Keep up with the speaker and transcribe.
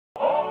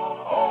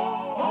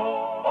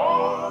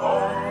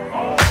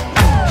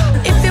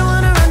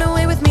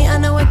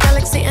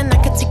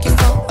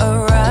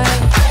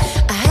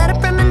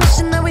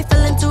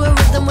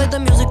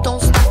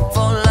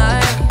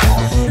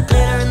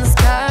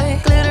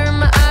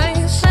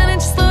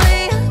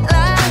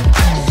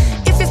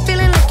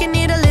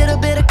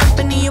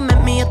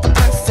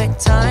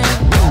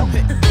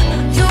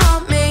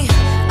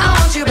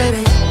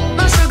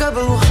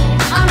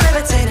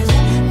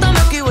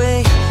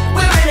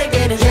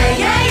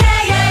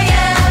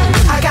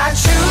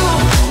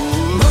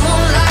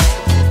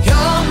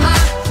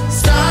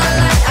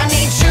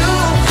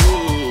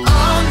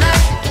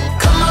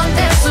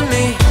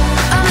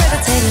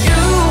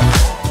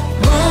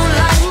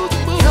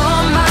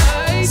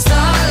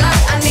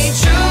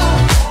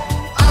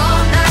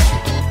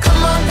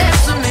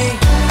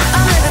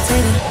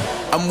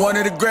I'm one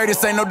of the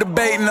greatest, ain't no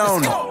debating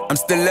on it. I'm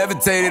still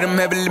levitated, I'm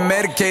heavily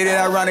medicated.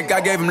 Ironic, I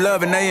gave him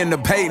love and they end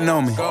up hating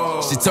on me.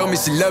 She told me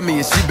she loved me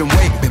and she been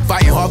waiting. Been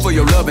fighting hard for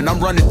your love and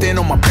I'm running thin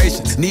on my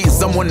patience. Needing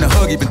someone to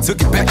hug, even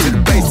took it back to the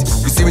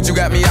basics. You see what you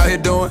got me out here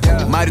doing?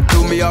 Might have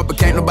threw me off, but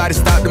can't nobody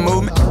stop the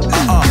movement.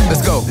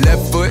 Let's go.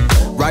 Left foot,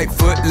 right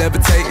foot,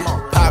 levitating.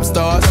 Pop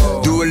stars,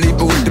 do a leap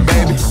with the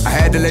baby. I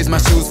had to lace my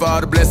shoes for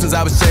all the blessings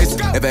I was chasing.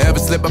 If I ever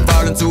slip, I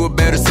fall into a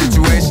better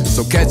situation.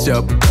 So catch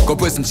up, go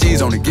put some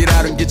cheese on it, get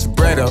out and get your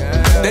bread up.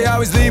 They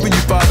always leave when you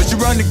fall, but you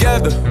run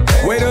together.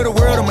 Weight of the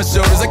world on my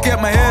shoulders, I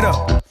kept my head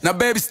up. Now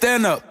baby,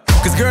 stand up,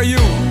 cause girl, you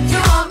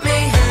want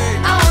me,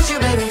 I want you,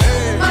 baby.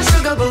 My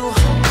sugar boo,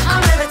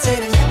 I'm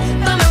levitating.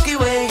 The Milky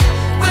Way,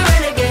 we're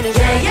renegading.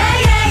 Yeah, yeah,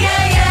 yeah,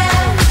 yeah,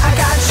 yeah. I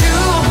got you,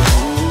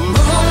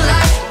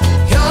 moonlight,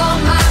 you're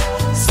my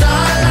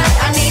starlight.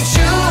 I need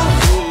you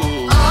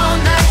all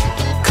night.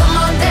 Come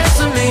on, dance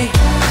with me.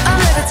 I'm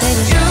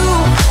levitating. You,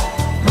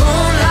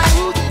 moonlight,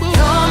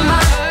 you're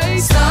my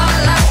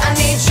starlight. I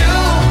need you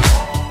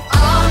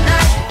all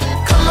night.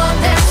 Come on,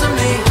 dance with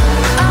me.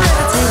 I'm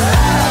levitating.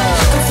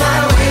 You can fly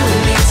away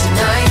with me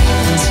tonight.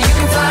 So you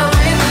can fly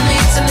away with me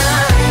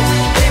tonight.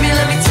 Baby,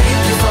 let me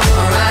take you for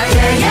a ride.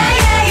 Yeah, yeah,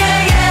 yeah,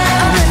 yeah,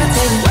 yeah. I'm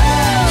levitating.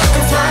 You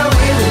can fly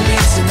away with me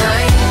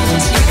tonight.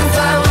 So you can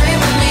fly away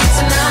with me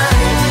tonight.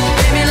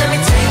 Baby, let me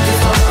take you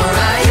for a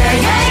ride. Yeah,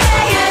 yeah,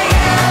 yeah, yeah,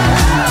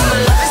 yeah. My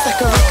love is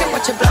like a rocket,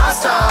 watch it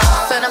blast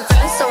off. And I'm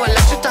feeling so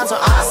electric, dance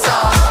on our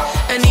song.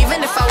 And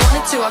even if I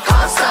wanted to, I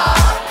can't stop.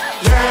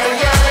 Yeah,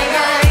 yeah,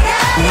 yeah,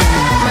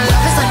 yeah. My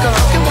love is like a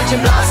rocket, watch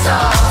it blast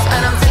off.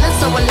 And I'm feeling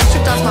so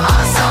electric, dance my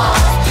ass off.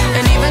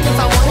 And even if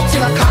I wanted to,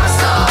 I can't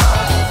stop.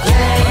 Yeah,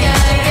 yeah,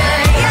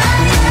 yeah,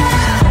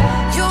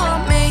 yeah. You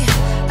want me,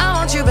 I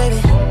want you,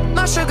 baby.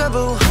 My sugar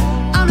boo,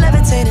 I'm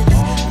levitating.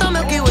 The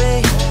Milky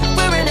Way,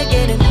 we're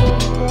renegading.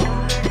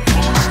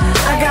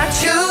 I got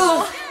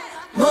you,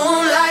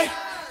 moonlight,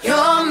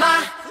 you're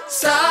my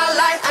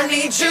starlight. I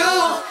need you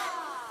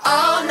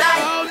all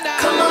night.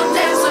 Come on,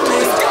 dance with me.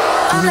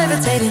 I'm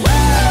levitating.